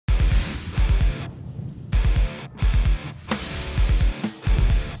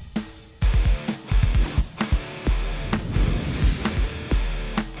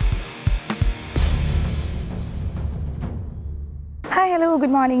Hello,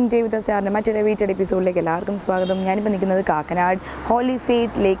 good morning. Vineeth Sreenivasan മറ്റൊരു video എപ്പിസോഡിലേക്ക് എല്ലാവർക്കും സ്വാഗതം. ഞാനിപ്പോൾ നിൽക്കുന്നത് കാക്കനാട് ഹോളി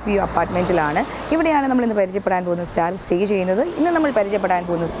ഫെയ്ത്ത് ലേക്ക് വ്യൂ അപ്പാർട്ട്മെൻറ്റിലാണ്. ഇവിടെയാണ് നമ്മൾ ഇന്ന് പരിചയപ്പെടാൻ പോകുന്ന സ്റ്റാർ സ്റ്റേ ചെയ്യുന്നത്. ഇന്ന് നമ്മൾ പരിചയപ്പെടാൻ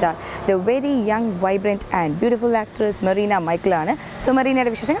പോകുന്ന star the very young vibrant and beautiful actress Merina Michael ആണ്. സോ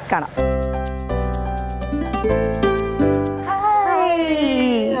മെറീനയുടെ വിശേഷങ്ങൾ കാണാം.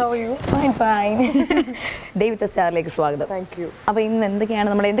 Vineeth സ്റ്റാറിലേക്ക് സ്വാഗതം. അപ്പോൾ ഇന്ന്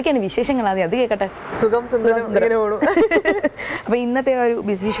എന്തൊക്കെയാണ് വിശേഷങ്ങൾ? ആദ്യം അത് കേൾക്കട്ടെ. അപ്പോൾ ഇന്നത്തെ ഒരു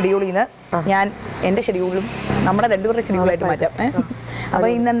ബിസി ഷെഡ്യൂളിൽ നിന്ന് ഞാൻ എൻ്റെ ഷെഡ്യൂളും നമ്മുടെ രണ്ടുപേരുടെ ഷെഡ്യൂളായിട്ട് മാറ്റാം. അപ്പോൾ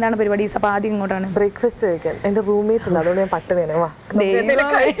ഇന്ന് എന്താണ് പരിപാടി? അപ്പോൾ ആദ്യം ഇങ്ങോട്ടാണ് ബ്രേക്ക്ഫാസ്റ്റ് കഴിക്കാൻ. എൻ്റെ റൂംമേറ്റ് ഉണ്ട്, അതുകൊണ്ട് ഞാൻ പട്ടിണിയാണ്.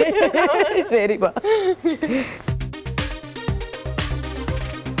 ശരി.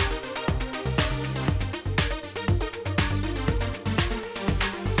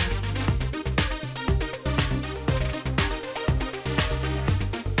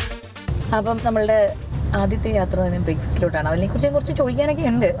 അപ്പം നമ്മളുടെ ആദ്യത്തെ യാത്ര തന്നെ ബ്രേക്ക്ഫാസ്റ്റിലോട്ടാണ്. അതിനെക്കുറിച്ച് കുറച്ച് ചോദിക്കാനൊക്കെ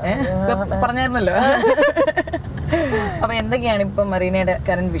ഉണ്ട്, പറഞ്ഞായിരുന്നല്ലോ. അപ്പൊ എന്തൊക്കെയാണ് ഇപ്പം മറീനയുടെ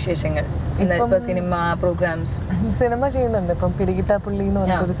കറന്റ് വിശേഷങ്ങൾ? സിനിമ പ്രോഗ്രാംസ് സിനിമ ചെയ്യുന്നുണ്ട്. ഇപ്പം പിടികിട്ടാപ്പുള്ളി എന്ന്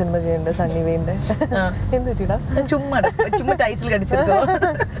പറഞ്ഞൊരു സിനിമ ചെയ്യുന്നുണ്ട്, സണ്ണിവേന്റെ. എന്തുട്ടാ ചുമ്മാ ടൈറ്റിൽ കടിച്ചു.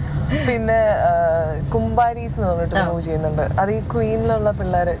 പിന്നെ കുംബാരീസ് എന്ന് പറഞ്ഞിട്ട് മൂവി ചെയ്യുന്നുണ്ട്. അത് ഈ ക്വീനിലുള്ള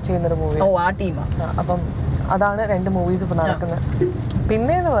പിള്ളേര് ചെയ്യുന്നൊരു മൂവി. ഓ, ആ ടീമാ. അപ്പം അതാണ് 2 മൂവീസ് ഇപ്പൊ നടക്കുന്നത്.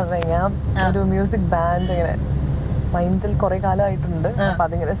 പിന്നെ എന്ന് പറഞ്ഞു കഴിഞ്ഞാൽ ഒരു മ്യൂസിക് ബാൻഡ് ഇങ്ങനെ മൈൻഡിൽ കുറെ കാലമായിട്ടുണ്ട്. അപ്പൊ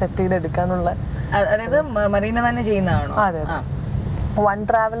അതിങ്ങനെ സെറ്റ് ചെയ്ത് എടുക്കാനുള്ള. അതായത് മറീന തന്നെ ചെയ്യുന്നതാണോ? അതെ, വൺ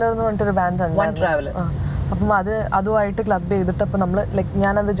ട്രാവലർ എന്ന് പറഞ്ഞിട്ടൊരു ബാൻഡ് ഉണ്ട്. അപ്പം അതുമായിട്ട് ക്ലബ് ചെയ്തിട്ട് അപ്പൊ നമ്മള് ലൈക്ക്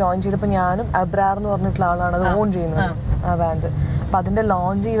ഞാനത് ജോയിൻ ചെയ്തപ്പോ ഞാനും അബ്രാർ എന്ന് പറഞ്ഞിട്ടുള്ള ആളാണ് അത് ഓൺ ചെയ്യുന്നത്, ആ ബാൻഡ്. അപ്പൊ അതിന്റെ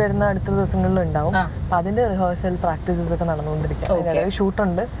ലോഞ്ച് ഈ വരുന്ന അടുത്ത ദിവസങ്ങളിൽ ഉണ്ടാവും. അപ്പൊ അതിന്റെ റിഹേഴ്സൽ പ്രാക്ടീസസ് ഒക്കെ നടന്നുകൊണ്ടിരിക്കുക.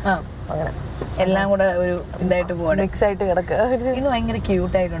 ഷൂട്ടുണ്ട്. അങ്ങനെ എല്ലാം കൂടെ ഒരു ഇതായിട്ട് പോവാണ്, മിക്സ് ആയിട്ട് കിടക്കുക. ഇത് ഭയങ്കര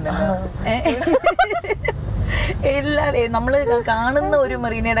ക്യൂട്ടായിട്ടുണ്ടല്ലോ. നമ്മള് കാണുന്ന ഒരു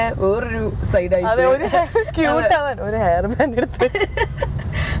മറീനയുടെ വേറൊരു സൈഡായിട്ട് ഒരു ഹെയർ ബാൻഡ് എടുത്ത്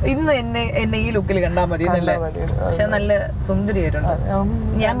ഇന്ന് എന്നെ ഈ ലുക്കിൽ കണ്ടാൽ മതി എന്നല്ലേ? പക്ഷെ നല്ല സുന്ദരിയായിട്ടുണ്ട്.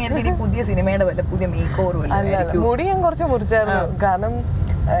 ഞാൻ വിചാരിച്ചു പുതിയ സിനിമയുടെ വല്ല പുതിയ മേക്ക് ഓവർ മുടി ഞാൻ കുറച്ച് മുറിച്ചായിരുന്നു. കാരണം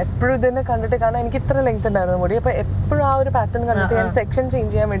എപ്പോഴും ഇതിനെ കണ്ടിട്ട്, കാരണം എനിക്ക് ഇത്ര ലെങ്ത് ഉണ്ടായിരുന്നു മുടി. അപ്പൊ എപ്പോഴും ആ ഒരു പാറ്റേൺ കണ്ടിട്ട് ഞാൻ സെക്ഷൻ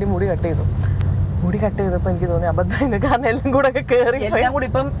ചേഞ്ച് ചെയ്യാൻ വേണ്ടി മുടി കട്ട് ചെയ്തപ്പോ എനിക്ക് തോന്നി അബദ്ധം. കാരണം എല്ലാം കൂടെ കേറി എല്ലാം കൂടി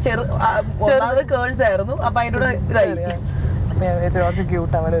ഇപ്പം ചെറുത് കേൾസ് ആയിരുന്നു. അപ്പൊ അതിനോട് ഇതായി. അപ്പൊ ഞാൻ വിചാരിച്ചു കുറച്ച്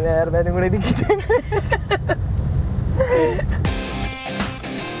ക്യൂട്ട് അവന് ഹെയർ ബാൻഡും കൂടെ ഇരിക്കട്ടെ.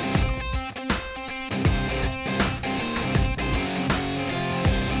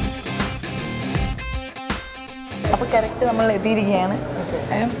 അപ്പോൾ കറക്റ്റ് നമ്മൾ എത്തിയിരിക്കുകയാണ്.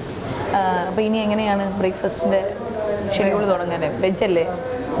 അപ്പോൾ ഇനി എങ്ങനെയാണ് ബ്രേക്ക്ഫാസ്റ്റിൻ്റെ ഷെഡ്യൂൾ തുടങ്ങാൻ? വെജല്ലേ?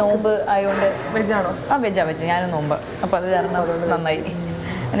 നോമ്പ് ആയതുകൊണ്ട്. വെജാണോ? വെജ്. ഞാനും നോമ്പ്. അപ്പോൾ അത് കാരണം നന്നായി.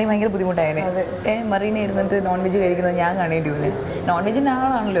 അല്ലെങ്കിൽ ഭയങ്കര ബുദ്ധിമുട്ടായിരുന്നു. മറീന ഇരുന്നിട്ട് നോൺ വെജ് കഴിക്കുന്നത് ഞാൻ കാണേണ്ടി വന്നു. നോൺ വെജിൻ്റെ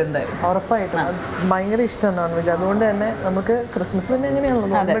ആളാണല്ലോ എന്തായാലും. ഉറപ്പായിട്ടും ഭയങ്കര ഇഷ്ടമാണ് നോൺ വെജ്. അതുകൊണ്ട് തന്നെ നമുക്ക് ക്രിസ്മസ് പിന്നെ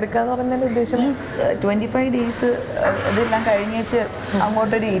എങ്ങനെയാണല്ലോ എടുക്കാന്ന് പറയുന്നതിന്റെ ഉദ്ദേശം. 25 days ഇതെല്ലാം കഴിഞ്ഞേച്ച്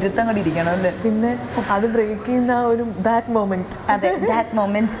അങ്ങോട്ടൊരു ഇരുത്തങ്ങോട്ട് ഇരിക്കണം അല്ലേ? പിന്നെ അത് ബ്രേക്ക് ചെയ്യുന്ന ആ ഒരു ദാറ്റ് മൊമെന്റ്. അതെ, ദാറ്റ്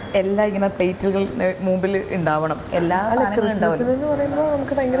മൊമെന്റ് എല്ലാം ഇങ്ങനെ പ്ലേറ്റുകൾ മുമ്പിൽ ഉണ്ടാവണം. എല്ലാ സാധനങ്ങളും ഉണ്ടാവും എന്ന് പറയുമ്പോൾ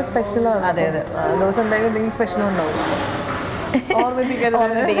നമുക്ക് ഭയങ്കര സ്പെഷ്യലാണ്. അതെ, ദിവസം എന്തായാലും എന്തെങ്കിലും സ്പെഷ്യലും ഉണ്ടാവും.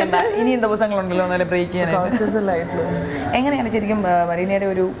 ഓർമ്മിപ്പിക്കണ്ട, ഇനിയും ദിവസങ്ങളുണ്ടല്ലോ എന്നാലും ബ്രേക്ക് ചെയ്യാനായിട്ട്. എങ്ങനെയാണ് ശരിക്കും മറീനയുടെ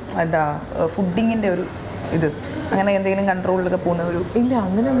ഒരു ഫുഡിങ്ങിന്റെ ഒരു ഇത്? അങ്ങനെ എന്തെങ്കിലും കൺട്രോളിലൊക്കെ പോകുന്ന ഒരു? ഇല്ല,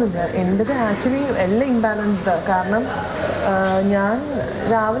 അങ്ങനെയൊന്നുമില്ല. എൻ്റെത് ആക്ച്വലി എല്ലാം ഇംബാലൻസ്ഡാണ്. കാരണം ഞാൻ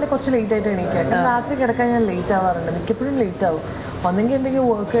രാവിലെ കുറച്ച് ലേറ്റ് ആയിട്ട് എണീക്കാം. രാത്രി കിടക്കാൻ ഞാൻ ലേറ്റ് ആവാറുണ്ട്. മിക്കപ്പോഴും ലേറ്റ് ആവും. ഒന്നെങ്കിൽ എന്തെങ്കിലും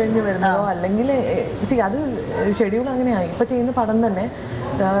വർക്ക് കഴിഞ്ഞ് വരുന്നതോ അല്ലെങ്കിൽ അത് ഷെഡ്യൂൾ അങ്ങനെയായി. ഇപ്പം ചെയ്യുന്ന പടം തന്നെ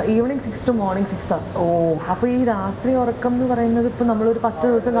ഈവനിങ് 6 to morning 6 ആണ്. അപ്പോൾ ഈ രാത്രി ഉറക്കം എന്ന് പറയുന്നത് ഇപ്പം നമ്മളൊരു 10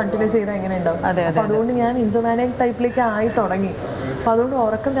 ദിവസം കണ്ടിന്യൂസ് ചെയ്താൽ എങ്ങനെ ഉണ്ടാവും? അപ്പോൾ അതുകൊണ്ട് ഞാൻ ഇൻസോമാനിക് ടൈപ്പിലേക്ക് ആയി തുടങ്ങി. അപ്പോൾ അതുകൊണ്ട്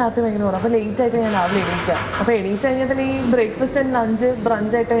ഉറക്കം രാത്രി ഭയങ്കര കുറവ്. അപ്പോൾ ലേറ്റ് ആയിട്ട് ഞാൻ രാവിലെ എണീക്കാം. അപ്പോൾ എണീറ്റ് കഴിഞ്ഞാൽ തന്നെ ഈ ബ്രേക്ക്ഫാസ്റ്റ് ആൻഡ് ലഞ്ച്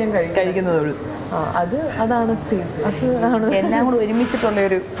ബ്രഞ്ചായിട്ട് ഞാൻ കഴിക്കുന്നതുള്ളൂ. അതാണ് എല്ലാം കൂടെ ഒരുമിച്ചിട്ടുള്ള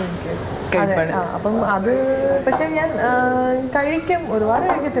ഒരു. അപ്പം അത് പക്ഷെ ഞാൻ കഴിക്കും, ഒരുപാട്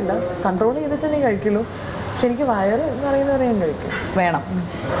കഴിക്കത്തില്ല, കൺട്രോൾ ചെയ്തിട്ട് തന്നെ കഴിക്കുള്ളൂ. പക്ഷെ എനിക്ക് വയറ് എന്ന് പറയുന്നത് ഞാൻ കഴിക്കും വേണം.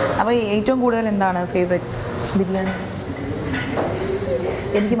 അപ്പോൾ ഏറ്റവും കൂടുതൽ എന്താണ് ഫേവറേറ്റ്സ്? ബിരിയാണി.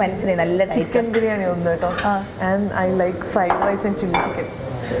 എനിക്ക് മനസ്സിലായി, നല്ല ചിക്കൻ ബിരിയാണി ഉണ്ട് കേട്ടോ. And I like fried rice and chilli chicken.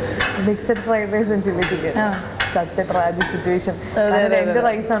 Mixed fried rice and chilli chicken. Such A tragic situation. 2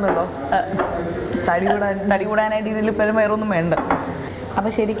 rice ആണല്ലോ, തടി കൂടാനായിട്ട് ഇതിൽ ഇപ്പോഴും വേറൊന്നും വേണ്ട.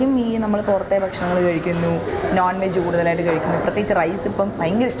 അപ്പോൾ ശരിക്കും ഈ നമ്മൾ പുറത്തെ ഭക്ഷണങ്ങൾ കഴിക്കുന്നു, നോൺ വെജ് കൂടുതലായിട്ട് കഴിക്കുന്നു, പ്രത്യേകിച്ച് റൈസ് ഇപ്പം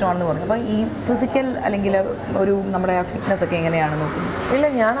ഭയങ്കര ഇഷ്ടമാണെന്ന് പറഞ്ഞു. അപ്പോൾ ഈ ഫിസിക്കൽ അല്ലെങ്കിൽ ഒരു നമ്മുടെ ഫിറ്റ്നസ് ഒക്കെ എങ്ങനെയാണ് നോക്കുന്നത്? ഇല്ല,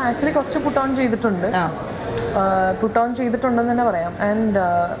 ഞാൻ ആക്ച്വലി കുറച്ച് പുട്ട് ഓൺ ചെയ്തിട്ടുണ്ട്. put on ചെയ്തിട്ടുണ്ടെന്ന് തന്നെ പറയാം. ആൻഡ്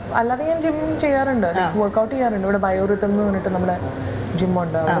അല്ലാതെ ഞാൻ ജിം ചെയ്യാറുണ്ട്, വർക്കൗട്ട് ചെയ്യാറുണ്ട്. ഇവിടെ ബയോറിതം എന്ന് പറഞ്ഞിട്ട് നമ്മുടെ ജിം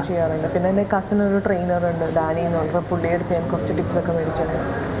ഉണ്ട്, അവിടെ ചെയ്യാറുണ്ട്. പിന്നെ എൻ്റെ കസിൻ ഒരു ട്രെയിനർ ഉണ്ട്, ഡാനി എന്ന് പറഞ്ഞാൽ പുള്ളിയുടെ അടുത്ത് ഞാൻ കുറച്ച് ടിപ്സ് ഒക്കെ മേടിച്ചിട്ടുണ്ട്.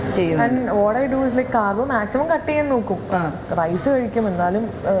 And what I do is like carb maximum cut ചെയ്യാൻ നോക്കും. റൈസ് കഴിക്കും, എന്നാലും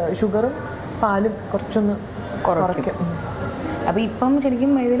ഷുഗറും പാലും കുറച്ചൊന്ന് കുറയ്ക്കും. അപ്പോൾ ഇപ്പം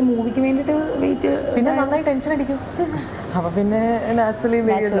ശരിക്കും ഏതെങ്കിലും മൂവിക്ക് വേണ്ടിയിട്ട് വെയിറ്റ് പിന്നെ നന്നായി ടെൻഷൻ അടിക്കും. അപ്പോൾ പിന്നെ നാച്ചുറലി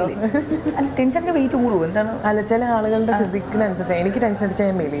ടെൻഷനൊക്കെ വെയിറ്റ് കൂടുമോ എന്താണ്? അല്ല, ചില ആളുകളുടെ ഫിസിക്കിനനുസരിച്ച് എനിക്ക് ടെൻഷൻ അടിച്ചാൽ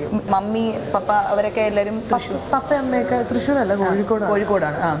ഞാൻ മെലിയും. മമ്മി പപ്പ അവരൊക്കെ എല്ലാവരും പപ്പ അമ്മയൊക്കെ തൃശ്ശൂരല്ല,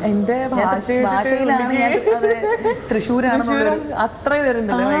 കോഴിക്കോടാണ്. എൻ്റെ ഭാഷയിലാണ് ഞാൻ തൃശ്ശൂരാണ്. അത്രയും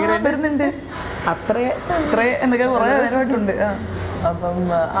പേരുണ്ടല്ലോ, ഭയങ്കര വരുന്നുണ്ട്, അത്ര എന്നൊക്കെ കുറേ നേരമായിട്ടുണ്ട്. അപ്പം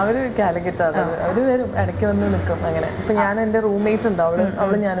അവർ കാലിക്കറ്റാണ്, അവർ വരും, ഇടയ്ക്ക് വന്ന് നിൽക്കും അങ്ങനെ. അപ്പം ഞാൻ എൻ്റെ റൂംമേറ്റ് ഉണ്ട്,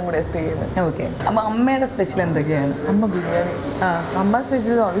 അവള് ഞാനും കൂടെ സ്റ്റേ ചെയ്യുന്നത്. ഓക്കെ. അപ്പം അമ്മയുടെ സ്പെഷ്യൽ എന്തൊക്കെയാണ്? അമ്മ ബിരിയാണി, അമ്മ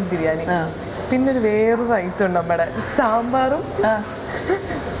സ്പെഷ്യൽ ഓൾവേസ് ബിരിയാണി. പിന്നെ ഒരു വേറൊരു ഐറ്റം ഉണ്ട് അമ്മയുടെ, സാമ്പാറും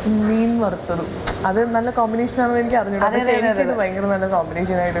മീൻ വറുത്തതും. അത് നല്ല കോമ്പിനേഷൻ ആണെന്ന് എനിക്ക് അറിഞ്ഞു, എനിക്കത് ഭയങ്കര നല്ല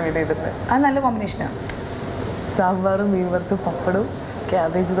കോമ്പിനേഷനായിട്ട് ഫീൽ ചെയ്തിട്ടുണ്ട്. അത് നല്ല കോമ്പിനേഷനാണ്. സാമ്പാറും മീൻ വറുത്തും പപ്പടവും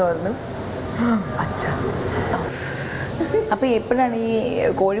ക്യാബേജ് തോരനും അച്ചാർ. അപ്പോൾ എപ്പോഴാണ് ഈ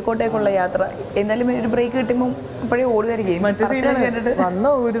കോഴിക്കോട്ടേക്കുള്ള യാത്ര? എന്നാലും ഒരു ബ്രേക്ക് കിട്ടുമ്പോൾ അപ്പോഴേ ഓടുകയായിരിക്കും. വന്ന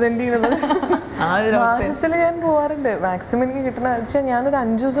ഊരുതണ്ടി മാസത്തിൽ ഞാൻ പോവാറുണ്ട്. മാക്സിമം എനിക്ക് കിട്ടണ വെച്ചാൽ ഞാനൊരു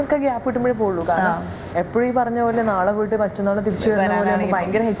 5 ദിവസമൊക്കെ ഗ്യാപ്പ് കിട്ടുമ്പോഴേ പോകുള്ളൂ. കാരണം എപ്പോഴും ഈ പറഞ്ഞ പോലെ നാളെ പോയിട്ട് മറ്റന്നാൾ തിരിച്ചു വരുന്ന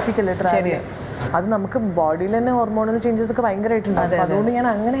ഭയങ്കര ഹെക്റ്റിക്കല്ലേ ട്രാവൽ. അത് നമുക്ക് ബോഡിയിൽ തന്നെ ഹോർമോണൽ ചേഞ്ചസ് ഒക്കെ ഭയങ്കരമായിട്ടുണ്ട്. അതുകൊണ്ട് ഞാൻ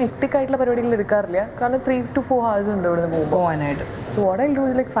അങ്ങനെ ഹെക്റ്റിക് ആയിട്ടുള്ള പരിപാടികൾ എടുക്കാറില്ല. കാരണം 3 to 4 hours ഉണ്ട് ഇവിടുന്ന് പോകാനായിട്ട്. So what I do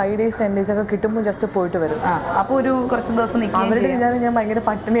is like 5 days 10 days ഒക്കെ കിട്ടുമ്പോൾ ജസ്റ്റ് പോയിട്ട് വരും. അപ്പോൾ ഒരു കുറച്ച് ദിവസം അവരുടെ വിചാരം ഞാൻ ഭയങ്കര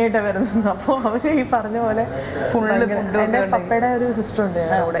പട്ടിണിയായിട്ടാണ് വരുന്നത്. അപ്പോൾ അവർ ഈ പറഞ്ഞ പോലെ എൻ്റെ പപ്പയുടെ ഒരു സിസ്റ്റർ ഉണ്ട്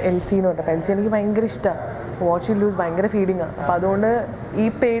അവിടെ, എൽസി എന്ന് പറഞ്ഞിട്ട്. എൽസി എനിക്ക് ഭയങ്കര ഇഷ്ടമാണ്. വാച്ച് യു ലൂസ് ഭയങ്കര ഫീഡിങ്ങാണ്. അപ്പോൾ അതുകൊണ്ട് ഈ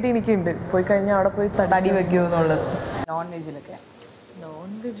പേടി എനിക്കുണ്ട്, പോയി കഴിഞ്ഞാൽ അവിടെ പോയി തടി വയ്ക്കുമോ എന്നുള്ളത്. നോൺ വെജിലൊക്കെ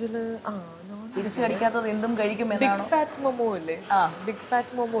തിരിച്ചു കടിക്കാത്തത് എന്തും കഴിക്കും. ബിഗ് ഫാറ്റ് മൊമോ ഇല്ലേ, ബിഗ്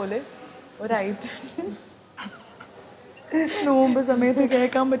ഫാറ്റ് മൊമോയില് ഒരു ഐറ്റം നോമ്പ് സമയത്ത്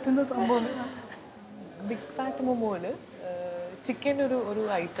കേൾക്കാൻ പറ്റുന്ന സംഭവം. ബിഗ് ഫാറ്റ് മൊമോയില് ചിക്കൻ്റെ ഒരു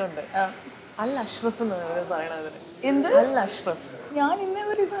ഐറ്റം ഉണ്ട്, അൽ അഷ്റഫ് എന്ന് പറയണത്. എന്ത് അൽ അഷ്റഫ്? ഞാൻ ഇന്നേ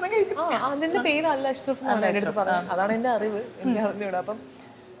ഒരു സാധനം കഴിച്ചു. അതിന്റെ പേര് അൽ അഷ്റഫ് എന്നാണ് എൻ്റെ അടുത്ത് പറഞ്ഞത്. അതാണ് എൻ്റെ അറിവ്, എനിക്ക് അറിഞ്ഞൂടാ. അപ്പം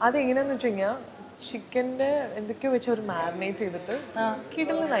അതെങ്ങനെയാന്ന് വെച്ച് കഴിഞ്ഞാൽ ചിക്കൻ്റെ എന്തൊക്കെയോ വെച്ച് ഒരു മാരിനേറ്റ് ചെയ്തിട്ട്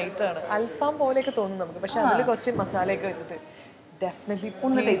കിടന്ന നൈറ്റാണ്. അൽഫാം പോലെയൊക്കെ തോന്നും നമുക്ക്, പക്ഷെ അതിൽ കുറച്ച് മസാലയൊക്കെ വെച്ചിട്ട് ഡെഫിനറ്റ്ലി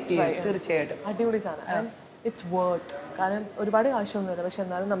ഒന്ന് ടേസ്റ്റ് ചെയ്യും. തീർച്ചയായിട്ടും അടിപൊളി സാധനം. It's worth. കാരണം ഒരുപാട് കാശൊന്നുമില്ല, പക്ഷെ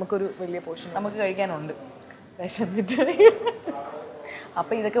എന്നാലും നമുക്കൊരു വലിയ പോർഷൻ നമുക്ക് കഴിക്കാനുണ്ട്. വിശന്നിട്ട്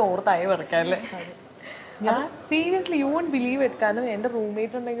അപ്പം ഇതൊക്കെ ഓർത്തായി വറക്കാല്ലേ. ഞാൻ seriously you want believe it. കാരണം എൻ്റെ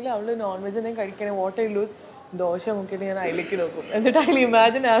റൂംമേറ്റ് ഉണ്ടെങ്കിൽ അവള് നോൺ വെജ് എന്തെങ്കിലും കഴിക്കണേ വാട്ട് ഐ ലൂസ് ദോശ നോക്കിയിട്ട് ഞാൻ അതിലേക്ക് നോക്കും, എന്നിട്ട് അതിൽ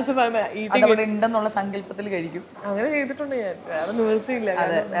ഇമാജിൻ ആസ് ഉണ്ടെന്നുള്ള സങ്കല്പത്തിൽ കഴിക്കും. അങ്ങനെ ചെയ്തിട്ടുണ്ട് ഞാൻ, വേറെ നിവൃത്തിയില്ല,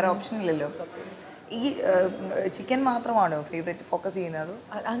 വേറെ ഓപ്ഷൻ ഇല്ലല്ലോ. ഈ ചിക്കൻ മാത്രമാണോ ഫേവറേറ്റ് ഫോക്കസ് ചെയ്യുന്നത്?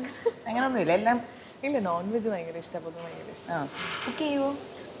 അങ്ങനെയൊന്നുമില്ല, എല്ലാം ഇല്ല. നോൺ വെജ് ഭയങ്കര ഇഷ്ടപ്പെടുന്നു, ഭയങ്കര ഇഷ്ടം. കുക്ക് ചെയ്യുമോ?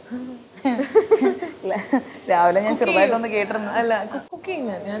 രാവിലെ ഞാൻ ചെറുതായിട്ടൊന്ന് കേട്ടിരുന്നു. അല്ല,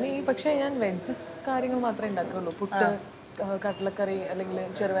 കുക്കിങ് ഞാൻ പക്ഷേ ഞാൻ വെജ് കാര്യങ്ങൾ മാത്രമേ ഉണ്ടാക്കുള്ളൂ. പുട്ട്, കടലക്കറി അല്ലെങ്കിൽ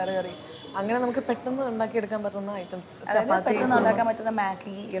ചെറുപയർ കറി, അങ്ങനെ നമുക്ക് പെട്ടെന്ന് ഉണ്ടാക്കിയെടുക്കാൻ പറ്റുന്ന ഐറ്റംസ്. പെട്ടെന്ന് ഉണ്ടാക്കാൻ പറ്റുന്ന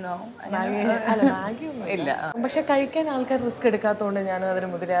മാഗി ഒന്നും ഇല്ല. പക്ഷെ കഴിക്കാൻ ആൾക്കാർ റിസ്ക് എടുക്കാത്തതുകൊണ്ട് ഞാൻ അതിന്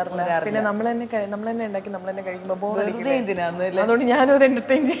മുതിരാറില്ല. പിന്നെ നമ്മൾ തന്നെ ഉണ്ടാക്കി നമ്മൾ തന്നെ കഴിക്കുമ്പോൾ ബോറടിക്കും. അതുകൊണ്ട് ഞാനും അത്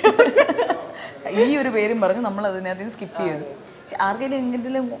എന്റർടൈൻ ചെയ്യാം. ഈ ഒരു പേരും പറഞ്ഞ് നമ്മൾ അതിനകത്ത് സ്കിപ്പ് ചെയ്തു. ആർക്കെങ്കിലും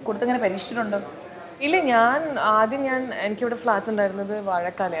എന്തെങ്കിലും കൊടുത്തങ്ങനെ പരീക്ഷിച്ചിട്ടുണ്ടോ? ഇല്ല, എനിക്കിവിടെ ഫ്ലാറ്റ് ഉണ്ടായിരുന്നത്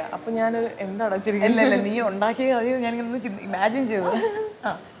വാഴക്കാലയാണ്. അപ്പം ഞാൻ എന്താണ് അല്ല നീ ഉണ്ടാക്കിയ ഞാൻ ഇമാജിൻ ചെയ്തു.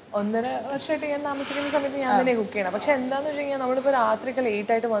 1.5 വർഷമായിട്ട് ഞാൻ താമസിക്കുന്ന സമയത്ത് ഞാൻ തന്നെ കുക്ക് ചെയ്യണം. പക്ഷെ എന്താണെന്ന് വെച്ച് കഴിഞ്ഞാൽ നമ്മളിപ്പോൾ രാത്രിയൊക്കെ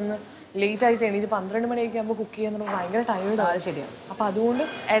ലേറ്റായിട്ട് എണീറ്റ് 12 മണിയൊക്കെ ആകുമ്പോൾ കുക്ക് ചെയ്യാൻ നമുക്ക് ഭയങ്കര ടയേർഡാണ്. ശരിയാണ്. അപ്പോൾ അതുകൊണ്ട്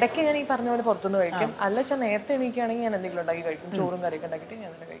ഇടയ്ക്ക് ഞാൻ ഈ പറഞ്ഞ പോലെ പുറത്തുനിന്ന് കഴിക്കും. അല്ല വെച്ചാൽ നേരത്തെ എണീക്കുകയാണെങ്കിൽ ഞാൻ എന്തെങ്കിലും ഉണ്ടാക്കി കഴിക്കും. ചോറും കറിയൊക്കെ ഉണ്ടാക്കിയിട്ട്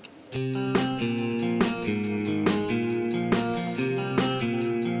ഞാൻ തന്നെ കഴിക്കും.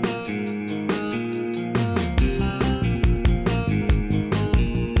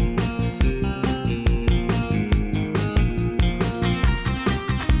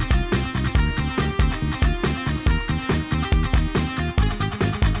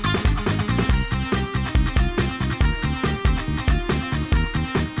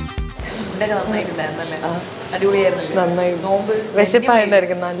 നന്നായി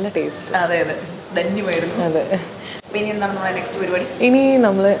വിശപ്പായിട്ടുണ്ടായിരിക്കും, നല്ല ടേസ്റ്റ്. അതെ അതെ, ധന്യമായിരുന്നു. അതെ. ഇനി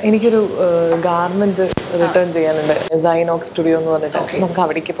എനിക്കൊരു ഗാർമെന്റ് റിട്ടേൺ ചെയ്യാനുണ്ട്, സൈനോക്സ് സ്റ്റുഡിയോ എന്ന് പറഞ്ഞിട്ട്. നമുക്ക്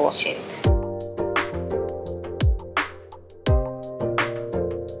അവിടേക്ക് പോവാം.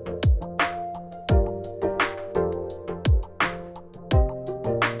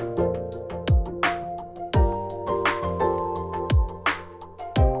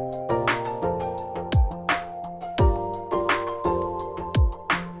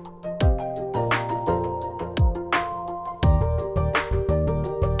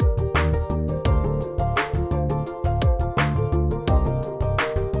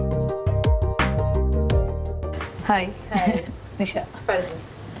 നിഷ.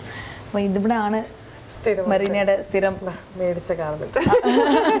 അപ്പോൾ ഇതിവിടെയാണ് മറീനയുടെ സ്ഥിരം മേടിച്ച കാരണം.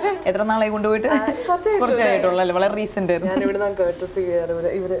 എത്ര നാളായി കൊണ്ടുപോയിട്ട്? കുറച്ചായിട്ടുള്ളല്ലേ, വളരെ റീസെന്റ്. ഞാൻ ഇവിടെ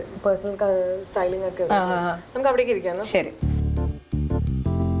ഇവര് പേഴ്സണൽ സ്റ്റൈലിംഗ് ഒക്കെ നമുക്ക് അവിടേക്ക് ഇരിക്കാം. ശരി.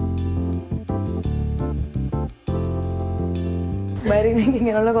 മറീനയ്ക്ക്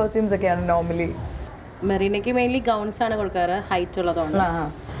ഇങ്ങനെയുള്ള കോസ്റ്റ്യൂംസ് ഒക്കെയാണ് നോർമലി? മെറീനയ്ക്ക് മെയിൻലി ഗൗൺസ് ആണ് കൊടുക്കാറ്, ഹൈറ്റ് ഉള്ളതുകൊണ്ട്.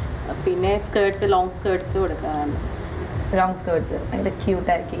 പിന്നെ സ്കേർട്സ്, ലോങ് സ്കേർട്സ് കൊടുക്കാറുണ്ട്. ലോങ് സ്കേർട്സ് ഭയങ്കര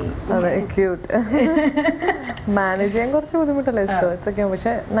ക്യൂട്ടാക്കി. അതെ, ക്യൂട്ട്. മാനേജ് ചെയ്യാൻ കുറച്ച് ബുദ്ധിമുട്ടല്ലേ സ്കേർട്സ് ഒക്കെ,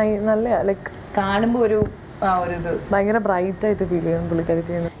 പക്ഷെ നല്ല ലൈക്ക് കാണുമ്പോൾ ഒരു ഇത് ഭയങ്കര ബ്രൈറ്റ് ആയിട്ട് ഫീൽ ചെയ്യും പുള്ളിക്കാരി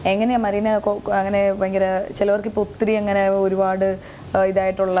ചെയ്യുന്നത്. എങ്ങനെയാ മറീന അങ്ങനെ ഭയങ്കര ചിലവർക്ക് ഇപ്പോൾ ഒത്തിരി അങ്ങനെ ഒരുപാട്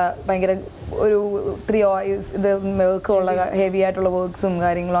ഇതായിട്ടുള്ള ഭയങ്കര ഒരു ഒത്തിരി ഇത് വർക്കുള്ള ഹെവി ആയിട്ടുള്ള വർക്ക്സും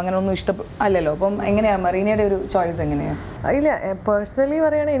കാര്യങ്ങളും അങ്ങനെ ഒന്നും അല്ലല്ലോ. അപ്പം എങ്ങനെയാ മറീനയുടെ ഒരു ചോയ്സ് എങ്ങനെയാ? ഇല്ല, പേഴ്സണലി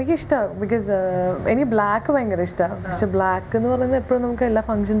പറയുകയാണെങ്കിൽ എനിക്ക് ഇഷ്ടമാണ്. ബിക്കോസ് എനിക്ക് ബ്ലാക്ക് ഭയങ്കര ഇഷ്ടമാണ്. പക്ഷെ ബ്ലാക്ക് എന്ന് പറയുന്നത് എപ്പോഴും നമുക്ക് എല്ലാ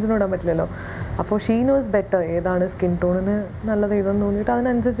ഫംഗ്ഷൻസിനും ഇടാൻ പറ്റില്ലല്ലോ. അപ്പോൾ ഷീ നോസ് ബെറ്റർ ഏതാണ് സ്കിൻ ടോണിന് നല്ലത് ഇതെന്ന് തോന്നിയിട്ട്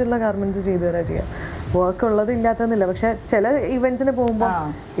അതിനനുസരിച്ചുള്ള ഗാർമെന്റ്സ് ചെയ്തു തരാ ചെയ്യാം. വർക്ക് ഉള്ളത് ഇല്ലാത്തതെന്നില്ല. പക്ഷെ ചില ഇവന്റ്സിന് പോകുമ്പോൾ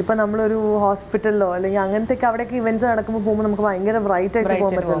ഇപ്പം നമ്മളൊരു ഹോസ്പിറ്റലിലോ അല്ലെങ്കിൽ അങ്ങനത്തെ അവിടെയൊക്കെ ഇവന്റ്സ് നടക്കുമ്പോൾ പോകുമ്പോൾ നമുക്ക് ഭയങ്കര ബ്രൈറ്റ് ആയിട്ട്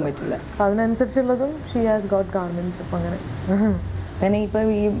പോകാൻ പറ്റില്ല. അപ്പം അതിനനുസരിച്ചുള്ളതും ഷീ ഹാസ് ഗോട്ട് ഗാർമെന്റ്സ്. അപ്പം അങ്ങനെ ഇപ്പം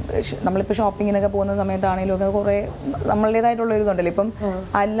ഈ നമ്മളിപ്പോൾ ഷോപ്പിങ്ങിനൊക്കെ പോകുന്ന സമയത്താണെങ്കിലും ഒക്കെ കുറേ നമ്മളുടേതായിട്ടുള്ള ഒരു ഇതുണ്ടല്ലോ. ഇപ്പം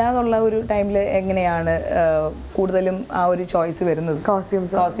അല്ലാതുള്ള ഒരു ടൈമിൽ എങ്ങനെയാണ് കൂടുതലും ആ ഒരു ചോയ്സ് വരുന്നത്?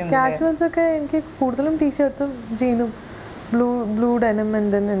 കാഷ്വൽസ് ഒക്കെ എനിക്ക് കൂടുതലും ടീഷർട്സും ജീനും ബ്ലൂ ഡെനം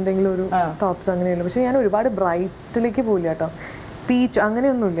എന്തെങ്കിലും ഒരു ടോപ്സ് അങ്ങനെയുള്ളൂ. പക്ഷെ ഞാൻ ഒരുപാട് ബ്രൈറ്റിലേക്ക് പോയില്ല കേട്ടോ. പീച്ച്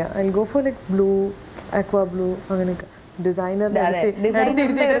അങ്ങനെയൊന്നുമില്ല. I go for like blue, aqua blue അങ്ങനെയൊക്കെ. ഡിസൈനർ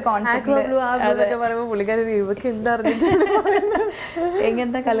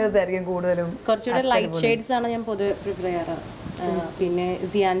എങ്ങനത്തെ കളേഴ്സ് ആയിരിക്കും കൂടുതലും? കുറച്ചുകൂടെ ലൈറ്റ് ഷെയ്ഡ്സ് ആണ് ഞാൻ പൊതുവെ പ്രിഫർ ചെയ്യാറ്. പിന്നെ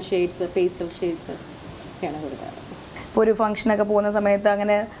സിയാൻ ഷെയ്ഡ്സ്, പേസ്റ്റൽ ഷെയ്ഡ്സ് ഒക്കെയാണ് കൊടുക്കാറ്. ഇപ്പോൾ ഒരു ഫംഗ്ഷനൊക്കെ പോകുന്ന സമയത്ത്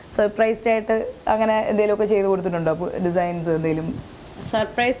അങ്ങനെ സർപ്രൈസ്ഡ് ആയിട്ട് അങ്ങനെ എന്തെങ്കിലുമൊക്കെ ചെയ്ത് കൊടുത്തിട്ടുണ്ടോ? ഡിസൈൻസ് എന്തെങ്കിലും?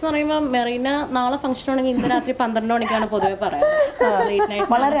 സർപ്രൈസ് എന്ന് പറയുമ്പോൾ മെറീന നാളെ ഫംഗ്ഷൻ ആണെങ്കിൽ ഇന്ന് രാത്രി 12 മണിക്കാണ് പൊതുവെ പറയാറ്.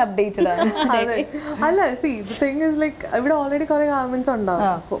 വളരെ അപ്ഡേറ്റഡ് ആണ്. അല്ല, ലൈക്ക് ഇവിടെ ഓൾറെഡി കുറെ ഗാർമെന്റ്സ്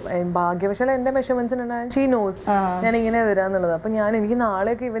ഉണ്ടാവും. ഭാഗ്യവശാൽ എന്റെ മെഷർമെന്റ്സിന് ഷീ നോസ് ഞാൻ ഇങ്ങനെ വരാന്നുള്ളത്. അപ്പൊ എനിക്ക്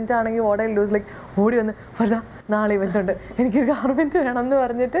നാളെയൊക്കെ ഇവന്റ് ആണെങ്കിൽ ഓടെ ലൂസ് ലൈക്ക് ഓടി വന്ന് വെറുതെ നാളെ ഇവന്റ് ഉണ്ട്, എനിക്കൊരു ഗാർമെന്റ് വേണം എന്ന്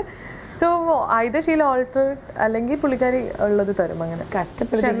പറഞ്ഞിട്ട്. സോ ഐദർ ഷീൽ ഓൾട്ടർ അല്ലെങ്കിൽ പുള്ളിക്കാരി ഉള്ളത് തരും. അങ്ങനെ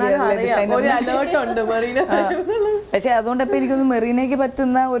പക്ഷെ അതുകൊണ്ട് ഇപ്പൊ എനിക്കൊന്ന് മെറീനയ്ക്ക്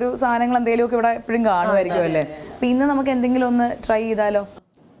പറ്റുന്ന ഒരു സാധനങ്ങൾ എന്തെങ്കിലും ഒക്കെ ഇവിടെ എപ്പോഴും കാണുമായിരിക്കും അല്ലേ? അപ്പൊ ഇന്ന് നമുക്ക് എന്തെങ്കിലും ഒന്ന് ട്രൈ ചെയ്താലോ?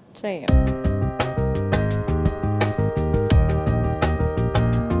 ട്രൈ ചെയ്യാം.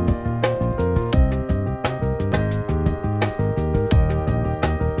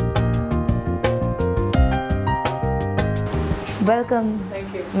 Welcome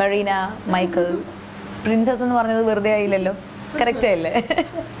Marina Michael. പ്രിൻസസ് എന്ന് പറഞ്ഞത് വെറുതെ ആയില്ലല്ലോ, കറക്റ്റ് ആയില്ലേ?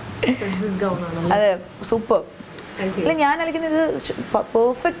 അതെ, സൂപ്പർ. അല്ല, ഞാൻ കളിക്കുന്നത് ഇത്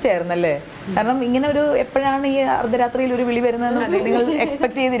പെർഫെക്റ്റ് ആയിരുന്നല്ലേ? കാരണം ഇങ്ങനെ ഒരു എപ്പോഴാണ് ഈ അർദ്ധരാത്രിയിൽ ഒരു വിളി വരുന്നതെന്ന് നിങ്ങൾ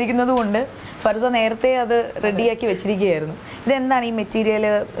എക്സ്പെക്ട് ചെയ്തിരിക്കുന്നത് കൊണ്ട് ഫർസ നേരത്തെ അത് റെഡിയാക്കി വെച്ചിരിക്കുകയായിരുന്നു. ഇതെന്താണ് ഈ മെറ്റീരിയൽ?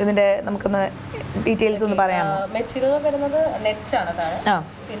 ഇതിന്റെ നമുക്കൊന്ന് ഡീറ്റെയിൽസ് ഒന്ന് പറയാമോ? മെറ്റീരിയൽ വരുന്നത് നെറ്റ് ആണ് താഴെ.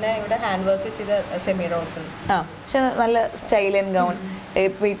 പിന്നെ ഇവിടെ ഹാൻഡ് വർക്ക് ചെയ്ത സെമി റോസൻ. പക്ഷെ നല്ല സ്റ്റൈലൻ ഗൗൺ.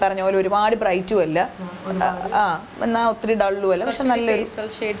 ഇപ്പൊ ഈ പറഞ്ഞ പോലെ ഒരുപാട് ബ്രൈറ്റും അല്ല, എന്നാ ഒത്തിരി ഡള്ളും അല്ല, പക്ഷെ നല്ല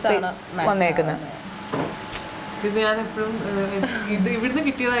വന്നേക്കുന്നത്. ഇത് ഞാൻ എപ്പോഴും ഇത് ഇവിടുന്ന്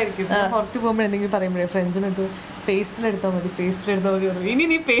കിട്ടിയതായിരിക്കും. പുറത്ത് പോകുമ്പോൾ എന്തെങ്കിലും പറയുമ്പോഴേ ഫ്രണ്ട്സിനടുത്ത് പേസ്റ്റിലെടുത്താൽ മതി, പേസ്റ്റിലെടുത്താൽ മതി. ഇനി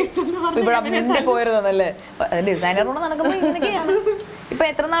നീ പേസ്റ്റ് ഇവിടെ പോയിരുന്നല്ലേ? ഡിസൈനറോട് നടക്കുമ്പോൾ ഇങ്ങനെയൊക്കെയാണ്. ഇപ്പൊ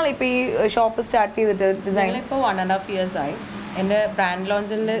എത്ര നാൾ ഇപ്പൊ ഈ ഷോപ്പ് സ്റ്റാർട്ട് ചെയ്തിട്ട്? ഡിസൈൻ ഇപ്പൊ 1.5 years ആയി. എന്റെ ബ്രാൻഡ്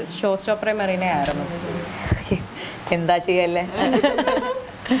ലോഞ്ചിന്റെ ഷോ സ്റ്റോപ്പർ മെറീന ആയിരുന്നു. എന്താ ചെയ്യല്ലേ?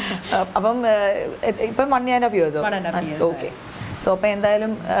 അപ്പം ഇപ്പം 1.5 years. ഓക്കെ. സോ അപ്പോൾ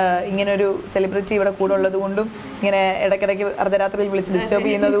എന്തായാലും ഇങ്ങനൊരു സെലിബ്രിറ്റി ഇവിടെ കൂടെ ഉള്ളത് കൊണ്ടും ഇങ്ങനെ ഇടയ്ക്കിടയ്ക്ക് അർദ്ധരാത്രിയിൽ വിളിച്ച് ഡിസ്റ്റർബ്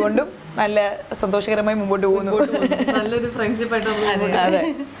ചെയ്യുന്നത് കൊണ്ടും നല്ല സന്തോഷകരമായി മുമ്പോട്ട് പോകുന്നു. നല്ലൊരു ഫ്രണ്ട്ഷിപ്പ് ആയിട്ട്. അതെ,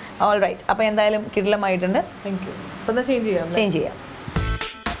 ഓൾ റൈറ്റ്. അപ്പോൾ എന്തായാലും കിടിലമായിട്ടുണ്ട്. Thank you. അപ്പോൾ ചേഞ്ച് ചെയ്യാം.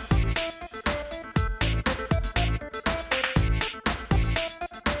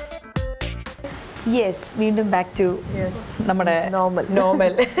 യെസ്, വീണ്ടും ബാക്ക് ടു നമ്മുടെ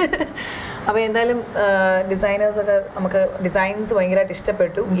നോർമൽ. അപ്പോൾ എന്തായാലും ഡിസൈനേഴ്സൊക്കെ നമുക്ക് ഡിസൈൻസ് ഭയങ്കരമായിട്ട്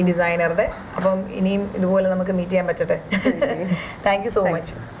ഇഷ്ടപ്പെട്ടു ഈ ഡിസൈനറുടെ. അപ്പം ഇനിയും ഇതുപോലെ നമുക്ക് മീറ്റ് ചെയ്യാൻ പറ്റട്ടെ. Thank you so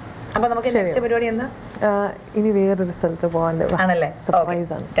much. അപ്പോൾ നമുക്ക് നെക്സ്റ്റ് പരിപാടി എന്താ? ഇനി വേറൊരു സ്ഥലത്ത് പോകാൻ ആണല്ലേ?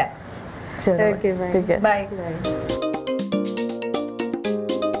 സർപ്രൈസ് ആണ്. ബൈ.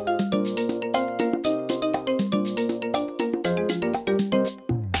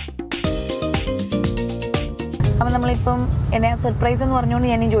 അപ്പം നമ്മളിപ്പം എന്നെ സർപ്രൈസ് എന്ന് പറഞ്ഞുകൊണ്ട്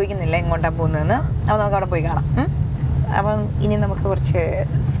ഞാനും ചോദിക്കുന്നില്ല എങ്ങോട്ടാണ് പോകുന്നതെന്ന്. അപ്പോൾ നമുക്ക് അവിടെ പോയി കാണാം. അപ്പം ഇനി നമുക്ക് കുറച്ച്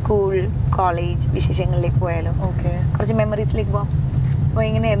സ്കൂൾ കോളേജ് വിശേഷങ്ങളിലേക്ക് പോയാലോ? ഓക്കെ, കുറച്ച് മെമ്മറീസിലേക്ക് പോകാം. അപ്പോൾ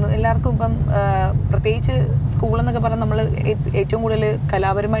എങ്ങനെയായിരുന്നു എല്ലാവർക്കും ഇപ്പം പ്രത്യേകിച്ച് സ്കൂളെന്നൊക്കെ പറഞ്ഞാൽ നമ്മൾ ഏറ്റവും കൂടുതൽ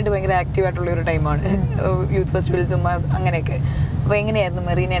കലാപരമായിട്ട് ഭയങ്കര ആക്റ്റീവായിട്ടുള്ള ഒരു ടൈമാണ്, യൂത്ത് ഫെസ്റ്റിവൽസും അങ്ങനെയൊക്കെ. അപ്പോൾ എങ്ങനെയായിരുന്നു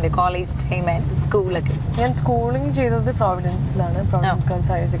മെറീനയുടെ കോളേജ് ടൈം ആൻഡ് സ്കൂളൊക്കെ? ഞാൻ സ്കൂളിങ് ചെയ്തത് പ്രോവിഡൻസിലാണ്, Providence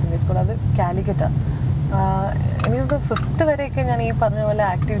girls higher secondary school. അത് കാലിക്കറ്റാണ്. എനിക്ക് 5th വരെയൊക്കെ ഞാൻ ഈ പറഞ്ഞ പോലെ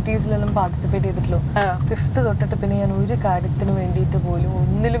ആക്ടിവിറ്റീസിലെല്ലാം പാർട്ടിസിപ്പേറ്റ് ചെയ്തിട്ടുള്ളൂ. 5th തൊട്ടിട്ട് പിന്നെ ഞാൻ ഒരു കാര്യത്തിന് വേണ്ടിയിട്ട് പോലും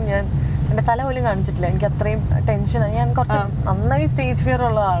ഒന്നിലും ഞാൻ എൻ്റെ തല പോലും കാണിച്ചിട്ടില്ല. എനിക്ക് അത്രയും ടെൻഷനാണ്. ഞാൻ കുറച്ച് നന്നായി സ്റ്റേജ് ഫിയർ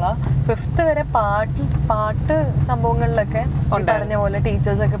ഉള്ള ആളാണ്. 5th വരെ പാട്ട് സംഭവങ്ങളിലൊക്കെ പറഞ്ഞ പോലെ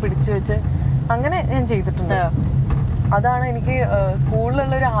ടീച്ചേഴ്സൊക്കെ പിടിച്ചു വെച്ച് അങ്ങനെ ഞാൻ ചെയ്തിട്ടുണ്ട്. അതാണ് എനിക്ക്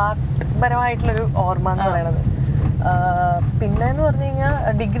സ്കൂളിലുള്ളൊരു ആർട്ട് പരമായിട്ടുള്ളൊരു ഓർമ്മ എന്ന് പറയുന്നത്. പിന്നെ എന്ന് പറഞ്ഞു കഴിഞ്ഞാൽ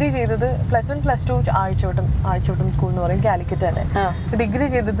ഡിഗ്രി ചെയ്തത് +1 +2 ആഴ്ചവട്ടം സ്കൂൾ എന്ന് പറയും, കാലിക്കറ്റ് തന്നെ. ഡിഗ്രി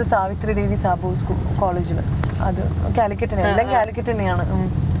ചെയ്തത് സാവിത്രി ദേവി സാബു സ്കൂൾ കോളേജിൽ. അത് കാലിക്കറ്റ് തന്നെ, എല്ലാം കാലിക്കറ്റ് തന്നെയാണ്.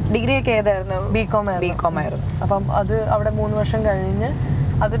 ഡിഗ്രി ഒക്കെ ഏതായിരുന്നു? ബികോം ആയിരുന്നു. അപ്പം അത് അവിടെ 3 വർഷം കഴിഞ്ഞ്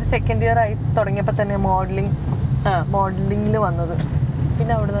അതൊരു 2nd ഇയർ ആയി തുടങ്ങിയപ്പോൾ തന്നെ മോഡലിംഗിൽ വന്നത്.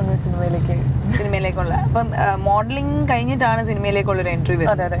 പിന്നെ അവിടെ നിന്ന് സിനിമയിലേക്കുള്ള. അപ്പം മോഡലിംഗ് കഴിഞ്ഞിട്ടാണ് സിനിമയിലേക്കുള്ള ഒരു എൻട്രി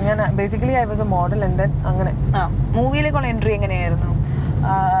വരുന്നത്. അതെ, ഞാൻ basically I was A model. And then അങ്ങനെ മൂവിയിലേക്കുള്ള എൻട്രി എങ്ങനെയായിരുന്നു?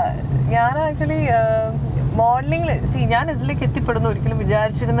 ഞാൻ ആക്ച്വലി മോഡലിംഗിൽ ഞാൻ ഇതിലേക്ക് എത്തിപ്പെടുന്ന ഒരിക്കലും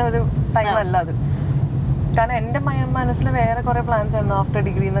വിചാരിച്ചിരുന്ന ഒരു ടൈം അല്ല അത്. കാരണം എന്റെ മനസ്സിൽ വേറെ കുറെ പ്ലാൻസ് ആയിരുന്നു ആഫ്റ്റർ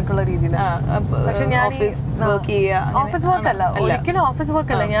ഡിഗ്രി എന്നൊക്കെയുള്ള രീതിയിൽ. പക്ഷെ ഞാൻ ഓഫീസ് വർക്ക് അല്ല, ഒരിക്കലും ഓഫീസ്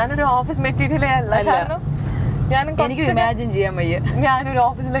വർക്ക് അല്ല. ഞാനൊരു ഓഫീസ് മെറ്റീരിയലേ അല്ല. കാരണം എനിക്ക് ഇമാജിൻ ചെയ്യാൻ വയ്യ ഞാനൊരു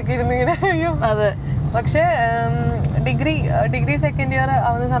ഓഫീസിലൊക്കെ ഇരുന്ന് ഇങ്ങനെ. അതെ, പക്ഷേ ഡിഗ്രി 2nd ഇയർ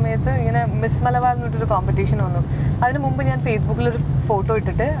ആവുന്ന സമയത്ത് ഇങ്ങനെ മിസ് മലബാർ എന്ന് പറഞ്ഞിട്ടൊരു കോമ്പറ്റീഷൻ വന്നു. അതിന് മുമ്പ് ഞാൻ ഫേസ്ബുക്കിലൊരു ഫോട്ടോ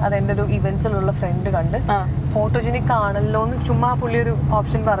ഇട്ടിട്ട് അത് എൻ്റെ ഒരു ഇവന്റ്സിലുള്ള ഫ്രണ്ട് കണ്ട് ഫോട്ടോജനിക് ആണല്ലോ എന്ന് ചുമ്മാ പുള്ളി ഒരു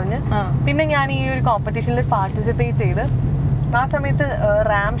ഓപ്ഷൻ പറഞ്ഞ് പിന്നെ ഞാൻ ഈ ഒരു കോമ്പറ്റീഷനിൽ പാർട്ടിസിപ്പേറ്റ് ചെയ്ത്. ആ സമയത്ത്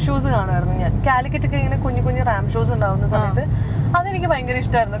റാം ഷോസ് കാണുമായിരുന്നു. ഞാൻ കാലിക്കറ്റൊക്കെ ഇങ്ങനെ കുഞ്ഞു കുഞ്ഞു റാം ഷോസ് ഉണ്ടാവുന്ന സമയത്ത് അതെനിക്ക് ഭയങ്കര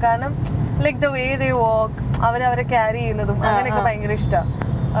ഇഷ്ടമായിരുന്നു. കാരണം ലൈക്ക് ദ വേ ദേ വാക്ക്, അവരെ ക്യാരി ചെയ്യുന്നതും അങ്ങനെയൊക്കെ ഭയങ്കര ഇഷ്ടമാണ്.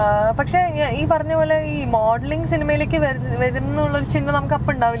 പക്ഷെ ഈ പറഞ്ഞ പോലെ ഈ മോഡലിംഗ് സിനിമയിലേക്ക് വരുന്നുള്ളൊരു ചിഹ്നം നമുക്ക്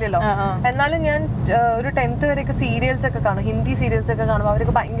അപ്പം ഉണ്ടാവില്ലല്ലോ. എന്നാലും ഞാൻ ഒരു 10th വരെയൊക്കെ സീരിയൽസ് ഒക്കെ കാണും, ഹിന്ദി സീരിയൽസ് ഒക്കെ കാണുമ്പോൾ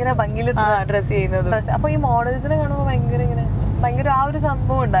അവരൊക്കെ ഭയങ്കര ഭംഗിയിൽ ഡ്രസ് ചെയ്യുന്നത്. അപ്പൊ ഈ മോഡൽസിനെ കാണുമ്പോൾ ഭയങ്കര ആ ഒരു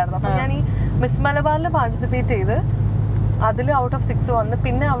സംഭവം ഉണ്ടായിരുന്നു. അപ്പൊ ഞാൻ ഈ മിസ് മലബാറിൽ പാർട്ടിസിപ്പേറ്റ് ചെയ്ത് അതിൽ ഔട്ട് ഓഫ് 6 വന്ന്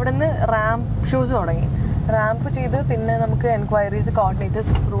പിന്നെ അവിടെ നിന്ന് റാമ്പ് ഷോസ് തുടങ്ങി. റാമ്പ് ചെയ്ത് പിന്നെ നമുക്ക് എൻക്വയറീസ്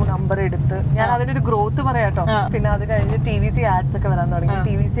കോർഡിനേറ്റേഴ്സ് ത്രൂ നമ്പർ എടുത്ത് ഞാൻ അതിനൊരു ഗ്രോത്ത് പറയാട്ടോ. പിന്നെ അത് കഴിഞ്ഞ് TVC ആഡ്സ് ഒക്കെ വരാൻ തുടങ്ങി.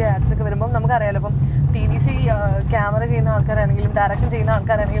 TVC ആഡ്സ് ഒക്കെ വരുമ്പോൾ നമുക്കറിയാലോ, ഇപ്പം TVC ക്യാമറ ചെയ്യുന്ന ആൾക്കാരാണെങ്കിലും ഡയറക്ഷൻ ചെയ്യുന്ന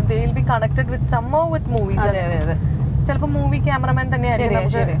ആൾക്കാരാണെങ്കിലും they will be connected with somehow with movies. ചിലപ്പോൾ മൂവി ക്യാമറമാൻ തന്നെയായിരിക്കും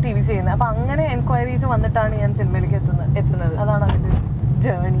നമുക്ക് TVC ചെയ്യുന്നത്. അപ്പൊ അങ്ങനെ എൻക്വയറീസ് വന്നിട്ടാണ് ഞാൻ സിനിമയിലേക്ക് എത്തുന്നത്. അതാണ് അതിന്റെ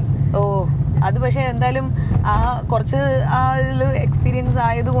ജേർണി. അത് പക്ഷെ എന്തായാലും ആ കുറച്ച് ആ എക്സ്പീരിയൻസ്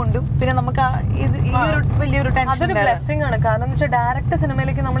ആയതുകൊണ്ടും പിന്നെ നമുക്ക് വലിയൊരു അതൊരു ബ്ലെസ്സിംഗ് ആണ്. കാരണം എന്ന് വെച്ചാൽ ഡയറക്റ്റ്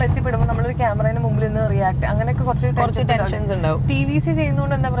സിനിമയിലേക്ക് നമ്മൾ എത്തിപ്പെടുമ്പോൾ നമ്മളൊരു ക്യാമറയുടെ മുമ്പിൽ നിന്ന് റിയാക്ട് അങ്ങനെയൊക്കെ കുറച്ച് ടെൻഷൻസ് ഉണ്ടാവും. TVC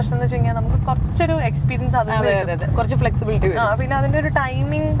ചെയ്യുന്നതുകൊണ്ട് എന്താ പ്രശ്നം എന്ന് വെച്ച് കഴിഞ്ഞാൽ നമുക്ക് കുറച്ചൊരു എക്സ്പീരിയൻസ്, കുറച്ച് ഫ്ലെക്സിബിലിറ്റി. പിന്നെ അതിന്റെ ഒരു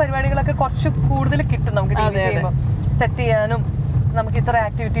ടൈമിംഗ് പരിപാടികളൊക്കെ കുറച്ച് കൂടുതൽ കിട്ടും നമുക്ക് TVC ചെയ്യുമ്പോൾ. സെറ്റ് ചെയ്യാനും നമുക്ക് ഇത്ര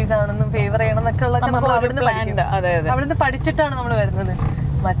ആക്ടിവിറ്റീസ് ആണെന്നും ഫേവർ ചെയ്യണം എന്നൊക്കെ ഉള്ളത് അവിടുന്ന് പഠിച്ചിട്ടാണ് നമ്മൾ വരുന്നത്.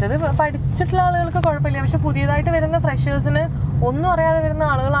 മറ്റത് പഠിച്ചിട്ടുള്ള ആളുകൾക്ക് കുഴപ്പമില്ല. പക്ഷെ പുതിയതായിട്ട് വരുന്ന ഫ്രഷേഴ്സിന് ഒന്നും അറിയാതെ വരുന്ന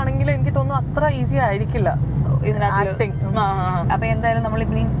ആളുകളാണെങ്കിൽ എനിക്ക് തോന്നുന്നു അത്ര ഈസി ആയിരിക്കില്ല ഇതിനകത്ത്. അപ്പൊ എന്തായാലും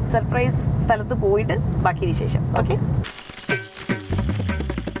നമ്മളിപ്പോ സർപ്രൈസ് സ്ഥലത്ത് പോയിട്ട് ബാക്കി വിശേഷം. ഓക്കെ.